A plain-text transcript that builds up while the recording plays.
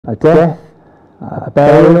a death, a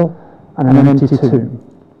burial, and an empty tomb.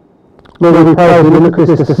 Lord, we pray as we look at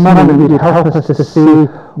this morning that you'd help us to see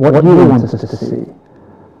what you want us to see,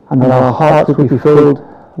 and that our hearts would be filled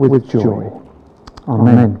with joy.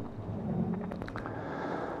 Amen.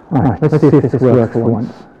 Right, let's see if this works for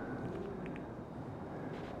once.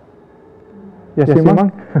 Yes,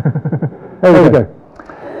 Simon? There we go.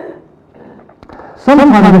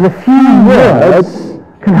 Sometimes a few words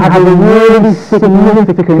can have a really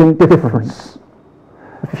significant difference.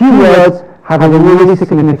 A few words have a really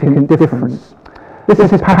significant difference. This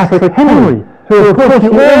is Patrick Henry, who of course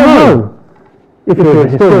you all know if you're a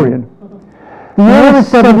historian. The year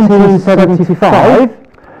is 1775,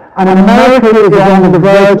 and America is on the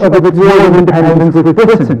verge of its war of independence with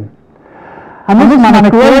Britain. And this man,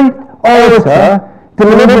 a great orator,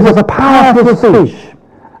 delivers a powerful speech.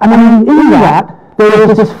 And in that, there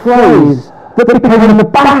is this phrase that became the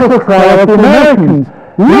battle cry of the Americans: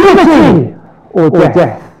 liberty or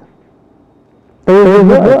death.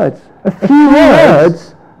 Those are words. A few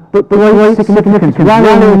words, but great significance,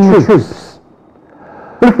 rallying the troops.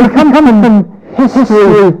 But if we come from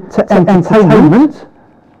history to entertainment,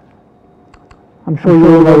 I'm sure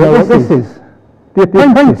you all know what this is. The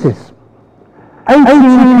Apprentice.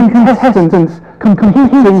 18 contestants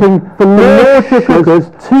competing for Lord Sugar's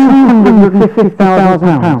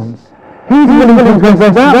 £250,000. He's willing to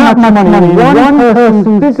invest that much money in one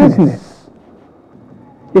person's business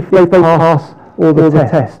if they pass all the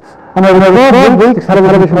tests. And over the last week's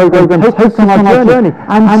television programme takes us on our journey.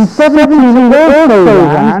 And 17 also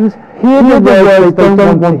lands hear the words they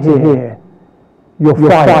don't want to hear. You're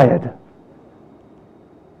fired.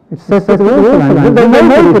 It says that also lands. They know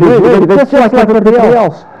what it is, really. They're just like everybody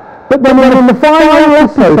else. But then in the final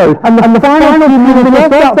episode, and the final few minutes of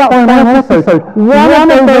that final episode,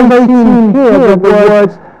 one of those 18 hear the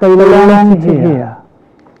words they long to hear.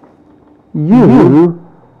 You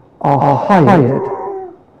are hired.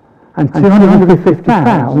 And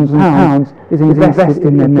 £250,000 is invested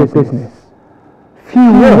in their business.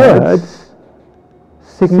 Few words,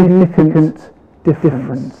 significant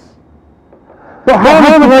difference. But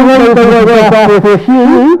how much those words are for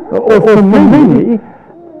you, or for me,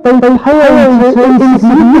 they pale into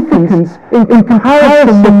insignificance in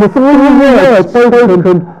comparison with the 3 words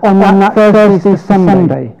spoken on that first Easter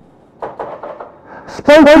Sunday.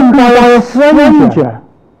 Spoken by a stranger,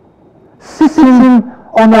 sitting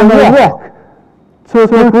on a rock to a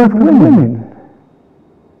group of women.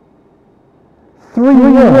 3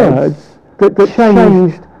 words that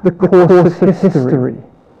changed the course of history.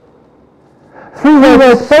 3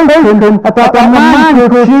 words spoken about a man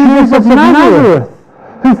called Jesus of Nazareth,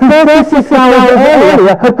 who 36 hours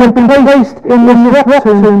earlier had been placed in this rock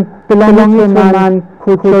tomb belonging to a man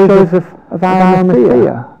called Joseph of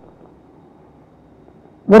Arimathea.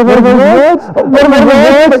 What are those words? What are the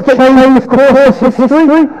words that change the course of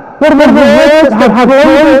history? What are the words that have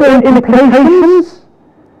global implications?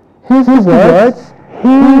 Here's the words: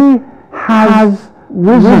 He has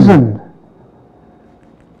risen.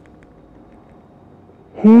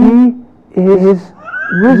 He is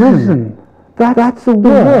risen. That's the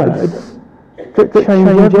words that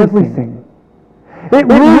change everything. It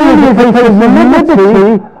really is a case of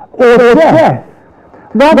liberty or death.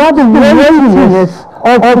 That's the weightiness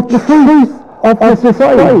of the truth of this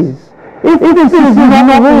phrase. If this is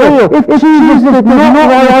not real, if Jesus did not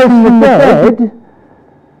rise from the dead,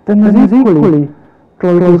 then there's equally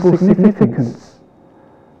global significance.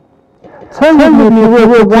 Turn with me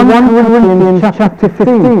to 1 Corinthians chapter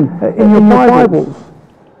 15 in your Bibles.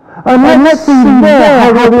 And let's see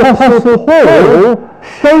there how the Apostle Paul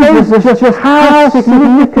shows us just how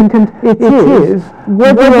significant it is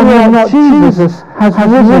whether or not Jesus has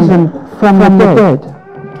risen from the dead.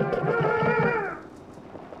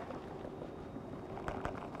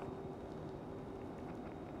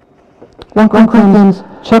 One Corinthians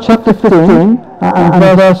chapter 15 and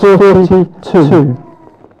verse 42.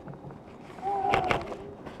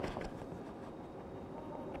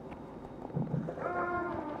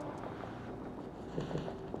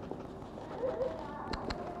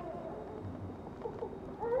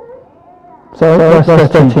 So, verse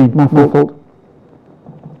 13, my fault.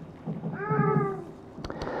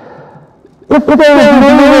 If there is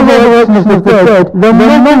no resurrection of the dead, then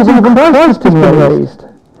not even Christ has been raised.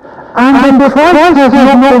 And if Christ has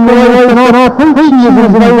not been raised, then our preaching is in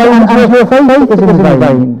vain, and your faith is in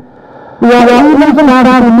vain. We are even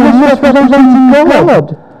now misrepresenting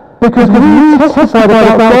God, because we testified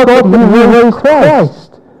about God who raised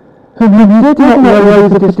Christ, whom he did not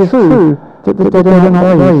raise. It is true that the dead are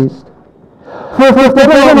not raised. For if the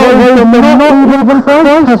dead are not raised, then not even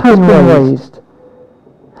Christ has been raised.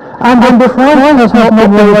 And if Christ has not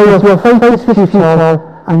been raised, your faith is futile,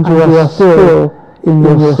 and you are still in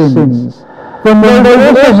your sins. Then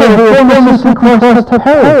those also who have promised in Christ have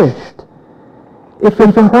perished. If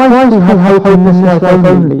in Christ we have hope in this life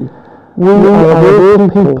only, we are all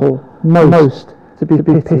people most to be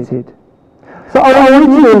pitied. So I want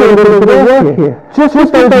you to do a little bit of work here. Just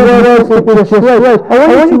those words that we just read. I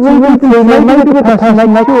want you to read through, maybe the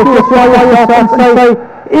person make sure, just by yourself and say,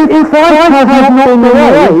 if Christ has not been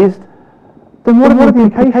raised, then what are the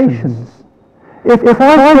implications? If Christ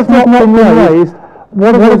has not been raised,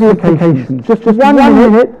 what are the implications? Just 1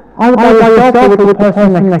 minute, either by yourself or with the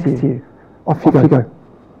person next to you. Off you go.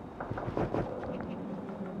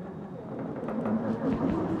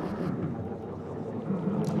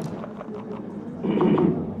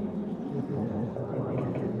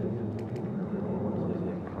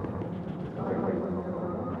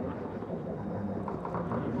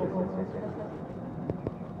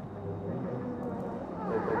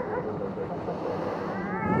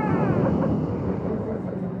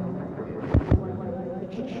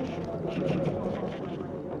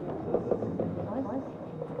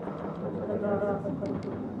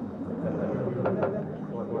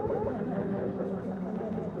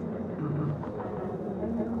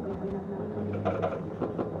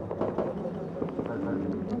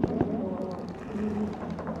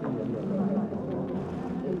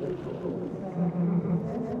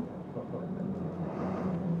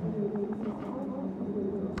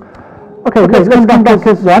 Okay, let's come back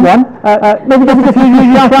to one. Maybe just if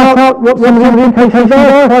you shout out what some of the implications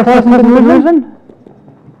are, Christ hasn't been risen?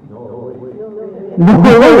 No.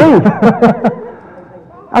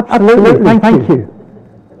 Absolutely. Thank you.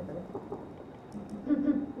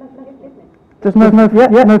 There's no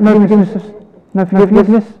forgiveness. No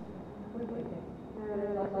forgiveness.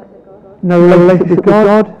 No relationship with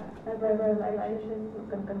God.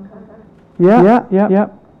 Yeah.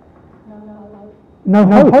 No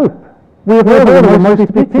hope. We are all most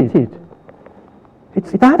to be pitied.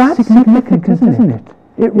 It's that significant, isn't it?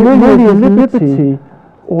 It really is liberty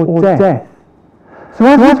or death. So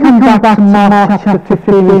as we come back to Mark chapter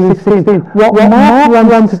 15 and 16, what Mark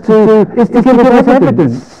wants to do is to give us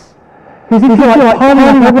evidence. He's like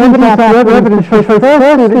piling up evidence to show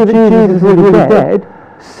firstly that Jesus is really dead,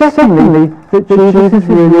 secondly that Jesus is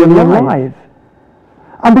really alive.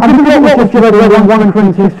 And because of what we've read in 1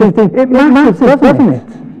 Corinthians 15, it matters, doesn't it?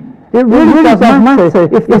 It really does matter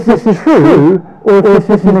if this is true or if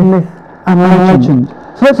this is myth and legend.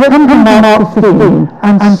 So let's come to Mark 15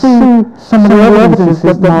 and see some of the evidence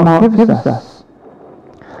that Mark gives us.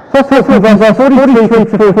 First of all, verse 43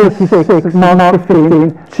 to 46, Mark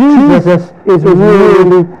 15, Jesus is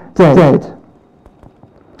really dead.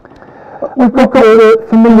 We've got the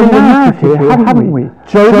familiar narrative here, haven't we?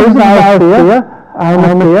 Joseph of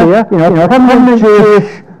Arimathea, a prominent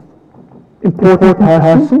Jewish important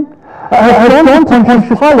person, has gone to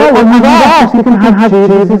Pontius Pilate and asked if he can have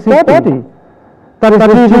Jesus' body. That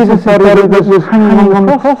is, Jesus' body that was hanging on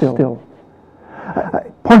the cross still.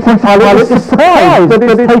 Pontius Pilate is surprised that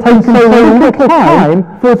it's taken so little time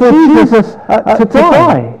for Jesus to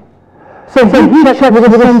die. So he checks with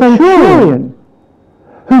a centurion,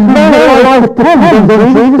 whose very life depends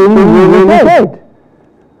on Jesus being really dead.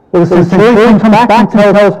 Well, the centurion comes back and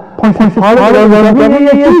tells Pontius Pilate,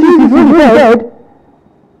 Jesus is really dead.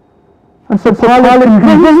 And so Pilate,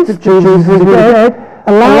 convinced that Jesus is dead,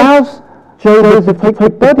 allows Joseph to take the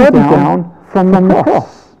body down from the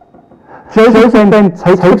cross. Joseph then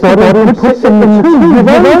takes the body and puts it in the tomb, his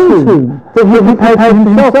own tomb, that he prepared for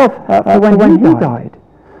himself for when he died.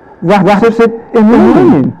 Wraps it in the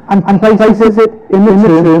linen and places it in the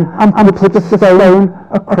tomb and puts the stone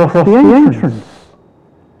across the entrance.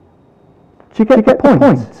 Do you get the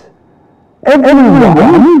point?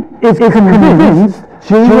 Everyone is convinced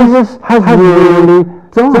Jesus has really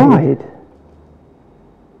died.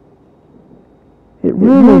 It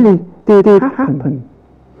really did happen.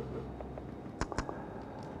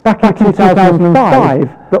 Back in 2005,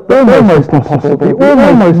 the almost impossible, the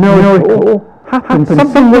almost miracle happened.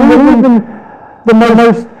 Something that even the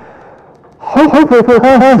most hopeful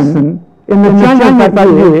person in the January of that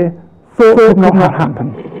year thought could not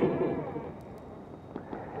happen.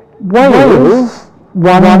 Wales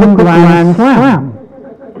won the Grand Slam.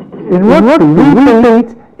 In rugby, we beat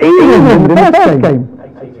England in the first game.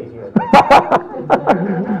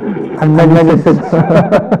 And then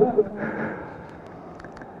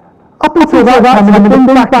up until that time, and then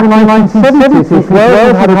back in the 1970s, if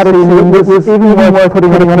Wales had a team that was even worth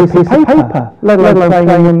putting on a piece of paper, let alone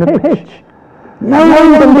playing in the pitch, no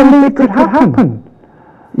one believed it could happen.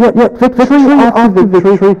 Yet victory after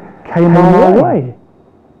victory came our way.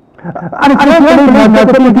 And it's not believing that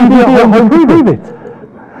the DVD at home to prove it.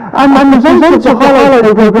 And the results of the highlight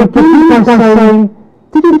begin by saying,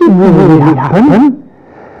 did it really happen?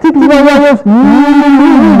 Did the Wales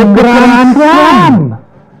win the Grand Slam?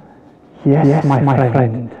 Yes, my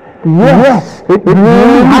friend. Yes, it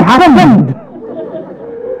really happened.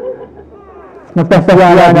 My best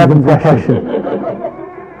Ryan Evans impression.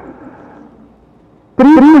 But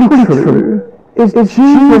equally true is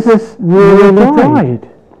Jesus really died.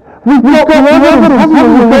 We've got the evidence,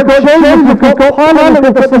 haven't we? We've got James, we've got Pilate,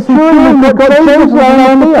 we've got the centurion, we've got James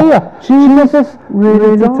and Maria. Jesus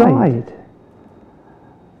really died.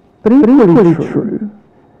 But equally true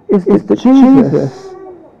is that Jesus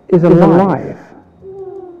is alive.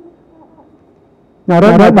 Now, I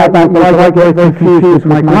don't know about that, but I get confused with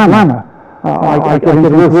my grammar. I get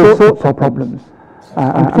into all sorts of problems.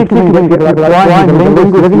 And particularly when people like Brian, the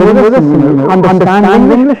linguist, living with us and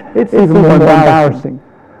understanding English, it's even more embarrassing.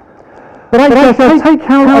 But I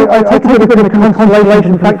take a bit of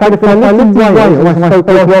consolation. In fact, if I lived in Wales and I spoke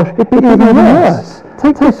Welsh, it'd be even worse.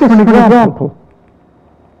 Take this for an example.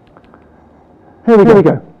 Here we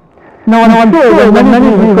go. Now, I'm sure that many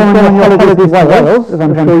of you have gone on your holidays to Wales, as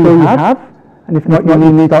I'm sure you have, and if not, you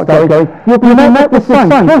need to start going, you'll be met with the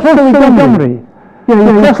sign, Crossford Montgomery. You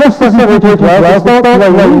cross the Severn to Wales, start Wales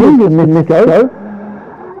in Lithgow,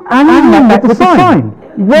 and you met the sign.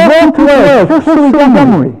 Welcome to Wales, Crossford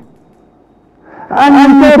Montgomery. And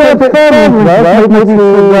you go a bit further as well, maybe to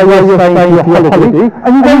where you're staying for your holiday,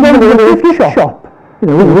 and you go to the gift shop. You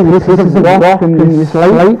know, this is a rock and this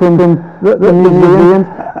slate from the museum,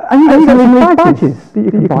 and you get some badges that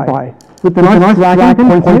you can buy with the nice flag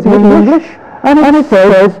pointing in English, and it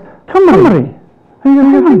says Cymru. And you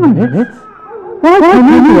go, hang on a minute, why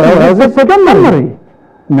can you Wales it's a Cymru?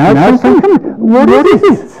 No, it's Cymru. What is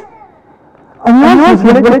it? And the answer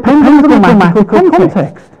is it depends on the grammatical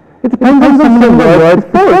context. It depends on some of the words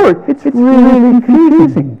for it. It's really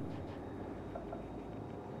confusing.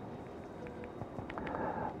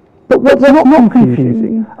 But what's not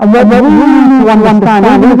confusing, and what we need to understand,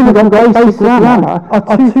 even if we've got basic grammar,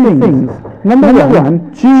 are two things. Number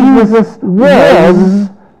one, Jesus was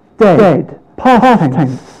dead, past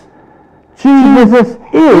tense. Jesus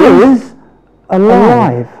is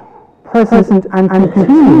alive, present and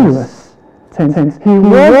continuous tense. He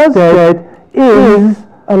was dead, is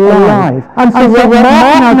alive. And so what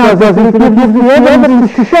Mark now does is he gives the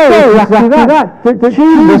evidence to show exactly that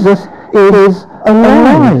Jesus is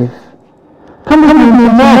alive. Come with me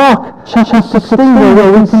to Mark chapter 16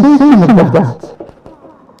 where we can see some of that.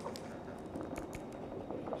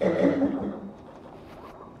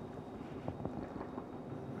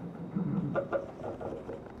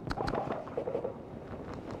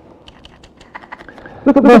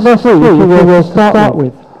 Look at verse 3, which we will start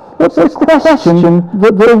with. What's the question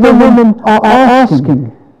that the women are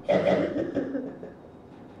asking?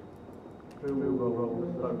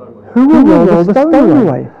 Who will roll the stone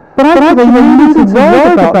away? But actually you need to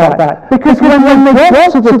worry about that, because when they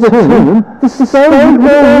got to the tomb, the stone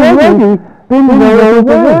had already been rolled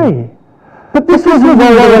away. But this wasn't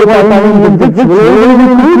rolled away by an individual or even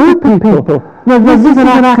a group of people. No, this is an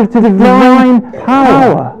act of divine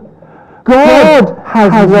power. God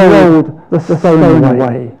has rolled the stone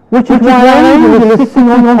away, which is why an angel is sitting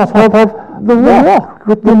on top of the rock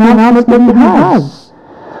with the announcement he has.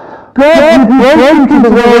 God who broke the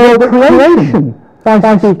world of creation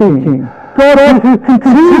by speaking. God who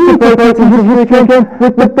continues to break into history again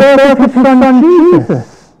with the birth of his son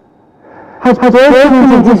Jesus, has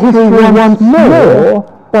broken into history once more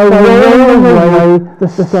by rolling away the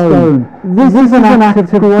stone. This is an act of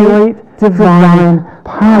great divine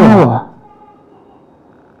power.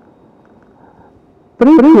 But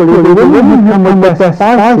equally, the women who come with their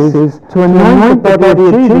spices to anoint the body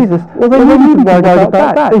of Jesus, well, they wouldn't worry about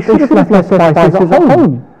that. They should have left their spices at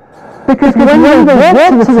home. Because when they get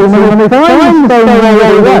to the tomb and they find the stone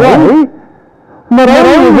rolled away, not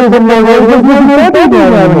only is it there's no body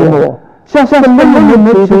there anymore, just the women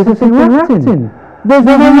that Jesus is wrapped in. There's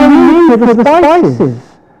no need for the spices.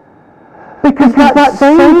 Because that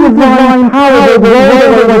same divine power that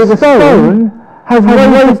rolled away the stone has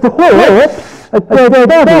raised the corpse, a dead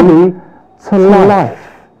body, to life,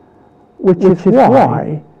 which is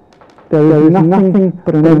why there is nothing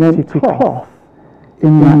but an empty cloth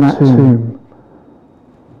in that tomb.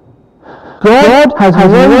 God has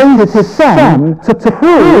raised his Son to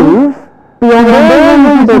prove beyond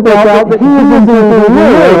all reasonable doubt that he is indeed the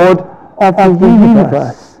Lord of the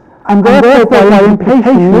universe, and therefore by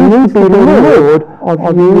implication he needs to be the Lord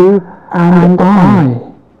of you and I.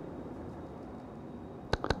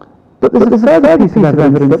 But there's a further piece of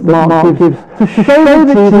evidence that Mark gives to show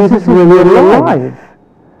that Jesus is really alive.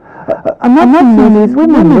 And that's in these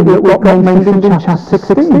women that we've got mentioned in chapter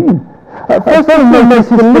 16. First of all, notice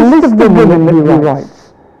the list of the women that he writes.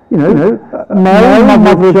 Mary,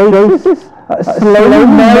 mother of Joseph, Salome,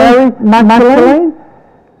 Mary, Magdalene.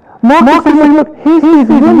 Mark is saying, look, here's these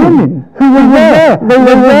women who were there. They were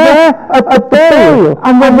there at the burial,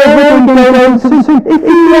 and they're there again soon. If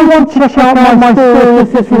you want to check out my story,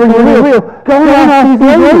 this is really real, go and ask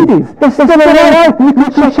these ladies. They're still alive. You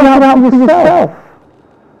can check it out for yourself.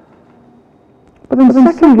 But then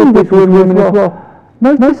secondly, these women as well,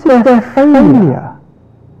 notice their failure.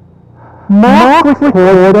 Mark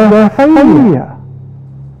recorded their failure.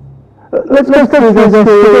 Let's go through their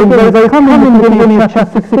story. They come in the beginning of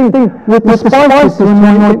chapter 16 with the spices to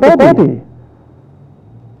anoint the body.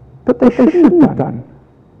 But they shouldn't have done.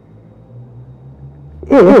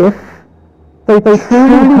 If they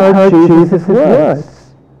truly heard Jesus' words.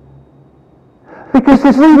 Because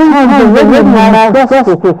 3 times already in Mark's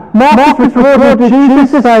Gospel, Mark has recorded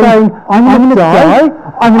Jesus saying, I'm going to die,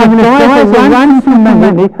 I'm going to die as a ransom for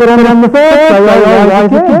many, but on the third day I'll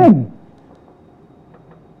rise again.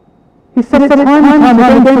 He said it time and time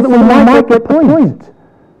again that we might get the point.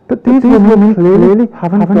 But these women clearly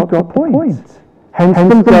haven't got the point. Hence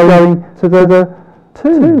them going to the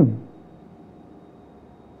tomb.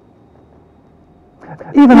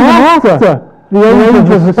 Even after the angels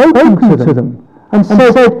have spoken to them and said,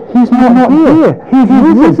 he's not here, he's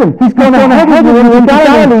risen, he's gone ahead of you into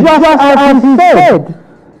Galilee, just as he said.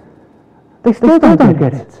 They still don't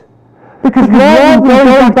get it. Because rather than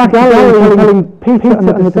going back to Galilee and telling Peter and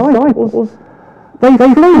the disciples, they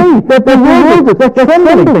flee, they're bewildered, they're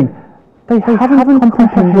trembling. They haven't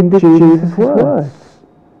comprehended Jesus' words.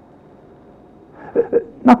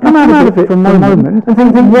 Now come out of it for a moment and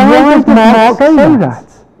think, why does Mark say that?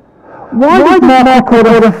 Why did Mark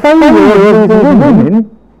record a failure of these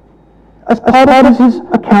women as part of his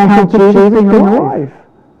account of Jesus being alive?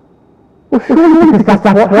 Well, surely because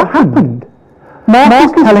that's what happened.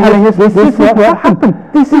 Mark is telling us this is what happened.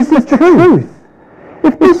 This is the truth.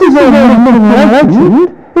 If this is a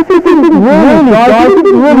legend, if he didn't really die, if he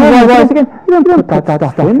didn't really rise again, you don't put that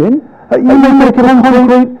stuff in. You make it a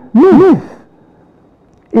concrete myth.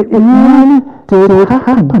 It really did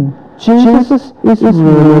happen. Jesus is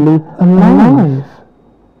really alive.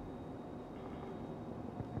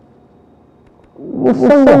 Well,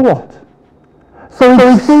 so what? So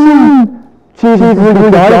we've seen Jesus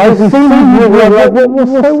really died, we've seen him really alive.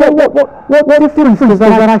 What difference does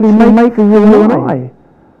that actually make for you and I?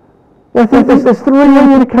 Well, I think there's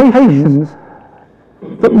 3 indications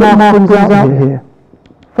that Mark brings out here.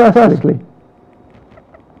 Firstly,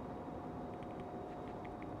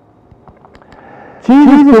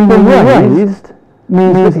 Jesus being raised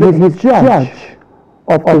means that he's judge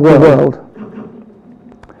of the world.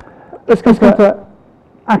 Let's go to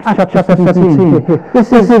Acts chapter 17 here.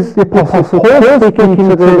 This is the Apostle Paul speaking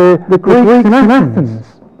to the Greeks in Athens.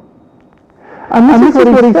 And this is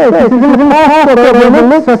what he says. This is in the past that they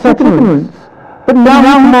overlooked such ignorance. But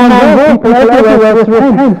now my people everywhere to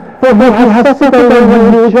repent. For he has set away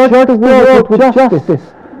when he will judge the world with justice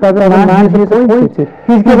by the man he has appointed.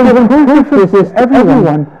 He's given proof of this to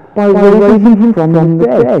everyone by raising him from the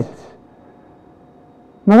dead.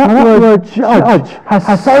 Now that word judge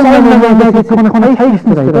has so many negative connotations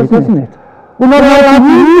today, doesn't it? We're not allowed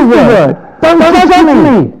to use the word. Don't judge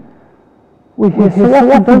me! We hear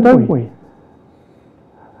so often, don't we?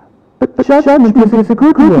 But judgment is a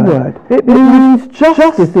good word. It means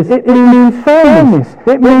justice. It means fairness.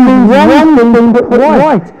 It means wrong being put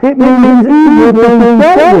right. It means evil being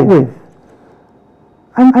dealt with.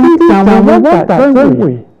 And deep down we want that, don't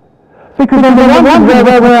we? Because on the one hand, where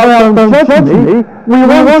don't judge me, we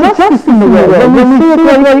want justice in the world. When we see a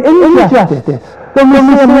great injustice, when we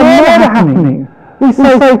see a murder happening, we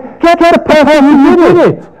say, get the person who did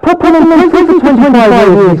it. Put them in prison for 25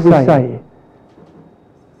 years, we say.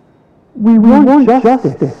 We want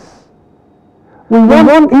justice. We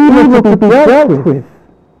want evil to be dealt with.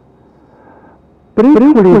 But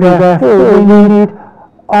equally, therefore, we need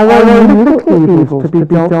our own little evils to be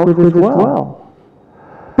dealt with as well.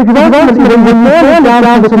 Because ultimately, when we boil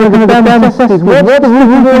down to the necessities, what's the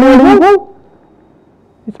root of evil?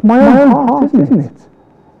 It's my own heart, isn't it?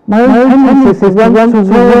 My own tendency is to want to rule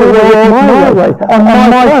the world my way, on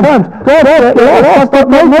my terms. God, I've got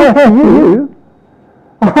no care for you.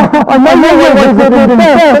 I know your ways are good and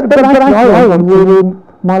best, but actually I want to rule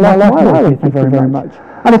my life my way, thank you very much.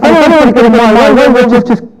 And if I don't want to get in my way, we'll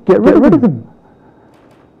just get rid of them.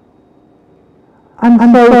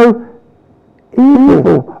 And so,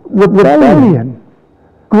 evil, rebellion,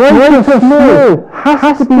 great or small,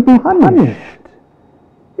 has to be punished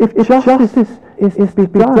if justice is to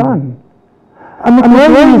be done. And the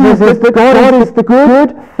great news is that God is the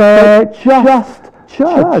good, fair, just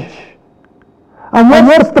judge. And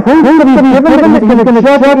what's the proof that He's given that He's going to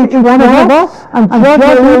judge each one of us and judge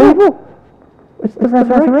all evil? It's the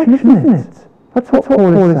resurrection, isn't it? That's what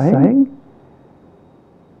Paul is saying.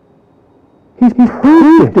 He's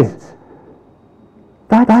proved it.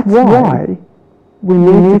 That's why we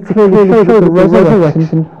need to clearly show that the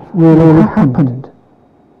resurrection really happened.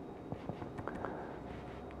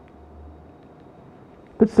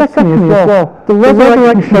 But secondly as well, the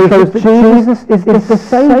resurrection shows that Jesus is the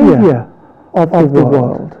Saviour of the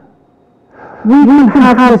world. We can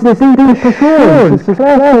have this deep assurance, as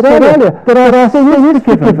Claire said earlier, that our sin is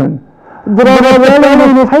forgiven, that our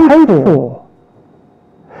rebellion is paid for.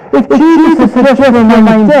 If Jesus had just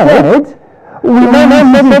remained dead, we may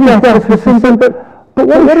not have dealt with sin, but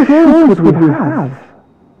what assurance would we have?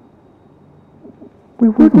 We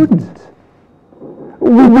wouldn't.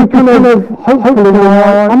 We kind of hopefully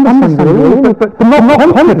understanding, but not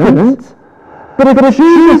confident. But if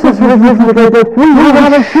Jesus has risen from the dead, we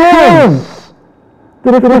have assurance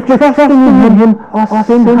that if we're trusting in Him, our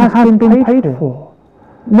sin has been paid for.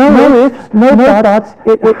 No ifs, no buts,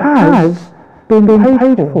 it has been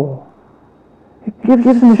paid for. It gives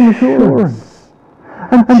us an assurance.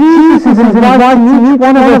 And Jesus is inviting each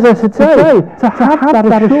one of us today to have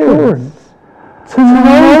that assurance, to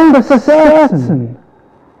know for certain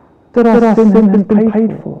that our sin has been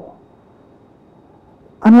paid for.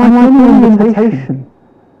 And like any invitation,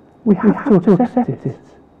 we have to accept it.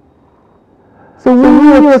 So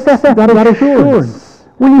will you accept that assurance?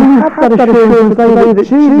 Will you have that assurance today that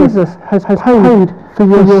Jesus has paid for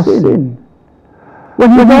your sin?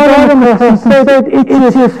 When He died on the cross and said, "It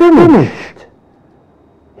is finished,"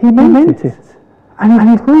 He meant it. And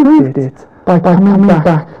He proved it by coming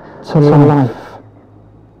back to life.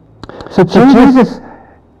 So Jesus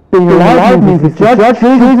being alive means He's the judge.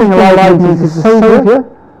 Jesus being alive means He's the Saviour.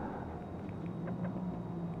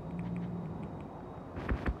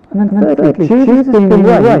 And then thirdly, Jesus being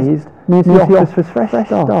raised means He offers for fresh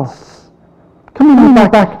starts. Coming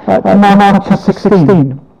back at Mark chapter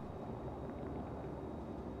 16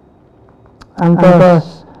 and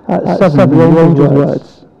verse 7, the angel's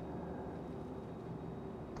words.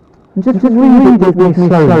 And just read it with me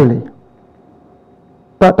slowly.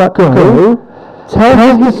 But go,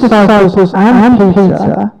 tell His disciples and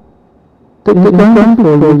Peter that He's going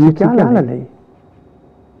before you to Galilee.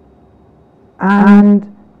 And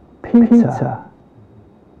Peter.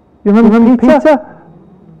 You remember Peter?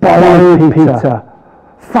 Bold Peter.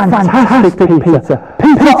 Fantastic Peter.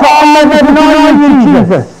 Peter, I'll never deny you,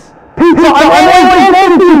 Jesus. Peter, I always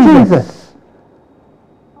love you, Jesus.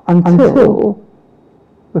 Until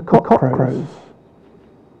the cock crows.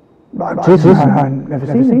 Jesus, I've never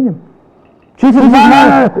seen Him. Jesus,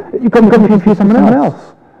 no, you can confuse someone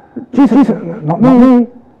else. Jesus, not me.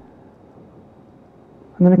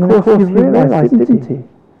 And then of course he realised, didn't he?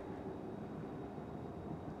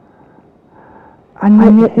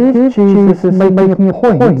 And yet here's Jesus making a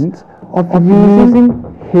point of using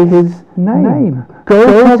His name.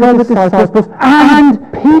 Go tell the disciples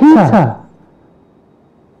and Peter.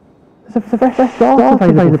 There's a fresh start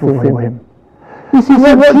available for him. You see,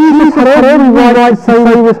 what Jesus had every right to say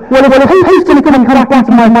was, well, if Peter's going to come back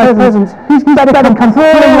into my presence, he's going to come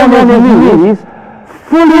falling on his knees,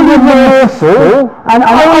 fully remorseful, and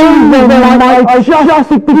only then might I just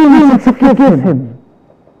begin to forgive him.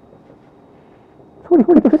 That's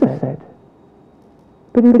what he could have said.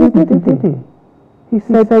 But he didn't, did he? He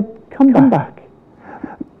said, come back.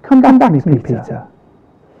 Come back, Peter.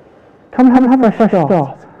 Come and have a fresh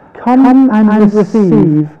start. Come and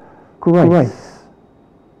receive grace.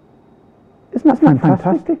 Isn't that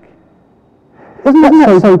fantastic? Isn't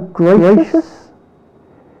that so gracious?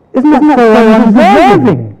 Isn't that so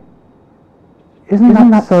undeserving? Isn't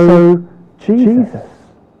that so Jesus?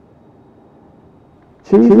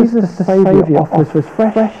 Jesus the Saviour offers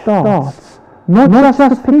fresh starts, not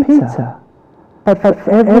just for Peter, but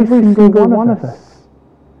for every single one of us.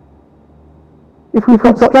 If we've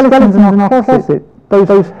got skeletons in our closet,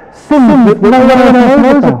 those sins that no one else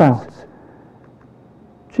knows about,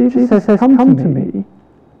 Jesus says, come to me,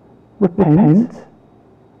 repent,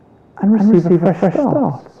 and receive a fresh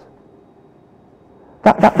start.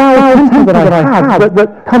 That foul temper that I have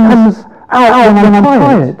that comes out when I'm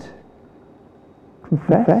tired.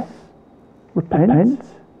 Confess, repent.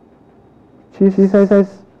 Jesus says,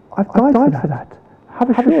 I've died for that. Have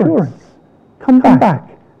assurance. Come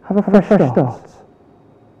back. Have a fresh start.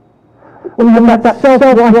 When we have that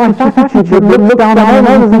self-righteous attitude that looks down on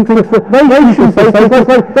others and thinks that they should say they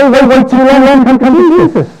wait too long to come to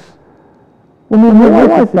Jesus. When we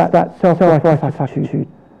realize that self-righteous attitude,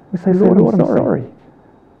 we say, Lord, I'm sorry.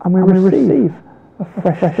 And we receive a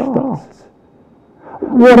fresh start.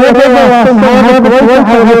 Whatever our sin, however great,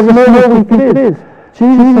 however small we think it is,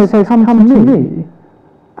 Jesus says, come to me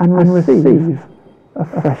and receive a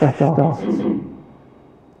fresh start.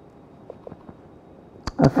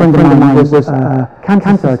 A friend of mine was a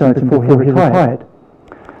cancer surgeon before he retired.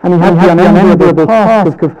 And he had the unenviable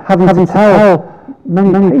task of having to tell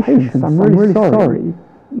many patients, I'm really sorry.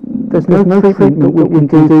 There's no treatment that we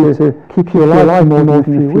can do to keep you alive more than a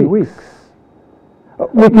few weeks.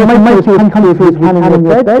 We can make you as comfortable as we can in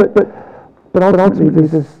your bed, but ultimately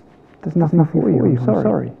there's nothing for you. I'm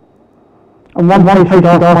sorry. And one patient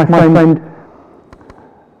asked my friend,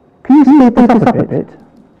 can you speed this up a bit?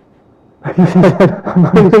 He said, I'm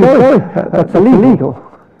really sorry, that's illegal.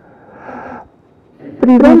 But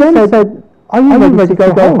he then said, are you ready to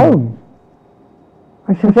go home?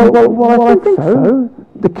 I said, well, I think so.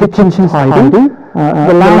 The kitchen's tidy,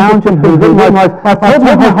 the lounge and hoovering. I've told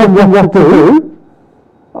my husband what to do.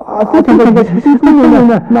 I thought he said,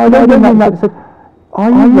 no, I don't mean that. I said,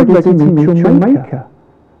 are you ready to meet your Maker?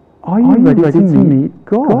 Are you ready to meet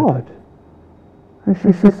God? And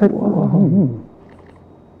she said, well,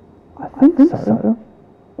 I think so.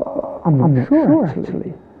 I'm not sure,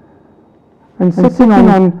 actually. And sitting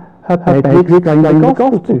on her bed, he explained the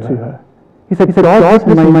gospel to her. He said, God has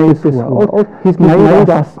made this world. He's made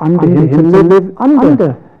us under Him to live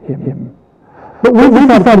under Him. But we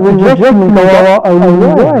decided to reject Him and go our own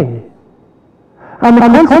way. And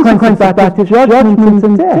the consequence of that is judgment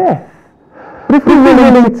and death. But if we're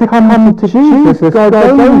willing to come to Jesus, God's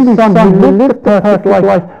only Son who lived a perfect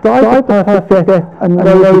life, died a perfect death, and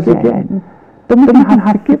rose again, then we can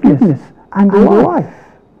have forgiveness and life.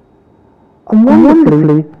 And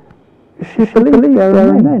wonderfully, she believed there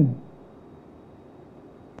and then.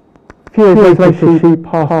 A few years later, she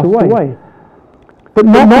passed away. But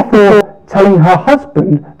not before telling her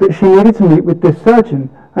husband that she needed to meet with this surgeon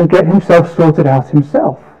and get himself sorted out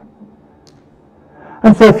himself.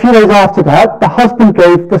 And so a few days after that, the husband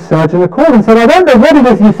gave the surgeon a call and said, I don't know what it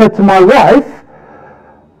is you said to my wife,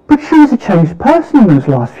 but she was a changed person in those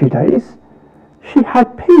last few days. She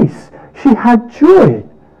had peace. She had joy.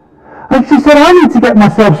 And she said, I need to get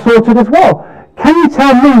myself sorted as well. Can you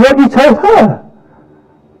tell me what you told her?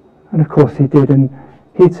 And of course he did, and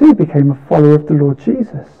he too became a follower of the Lord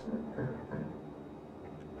Jesus.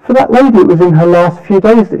 For that lady, it was in her last few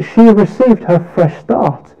days that she received her fresh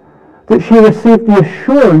start, that she received the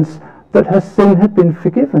assurance that her sin had been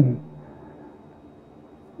forgiven.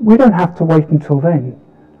 We don't have to wait until then.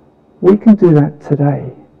 We can do that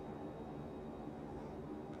today.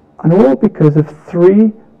 And all because of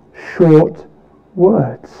 3 short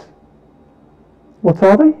words. What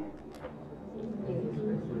are they?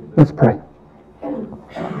 Let's pray.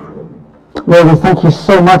 Lord, we thank you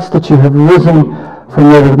so much that you have risen from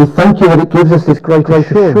the dead. We thank you that it gives us this great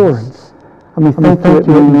assurance. And we thank you that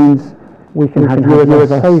it means we can have you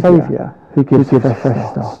as our Saviour who gives us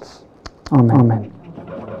fresh starts. Amen.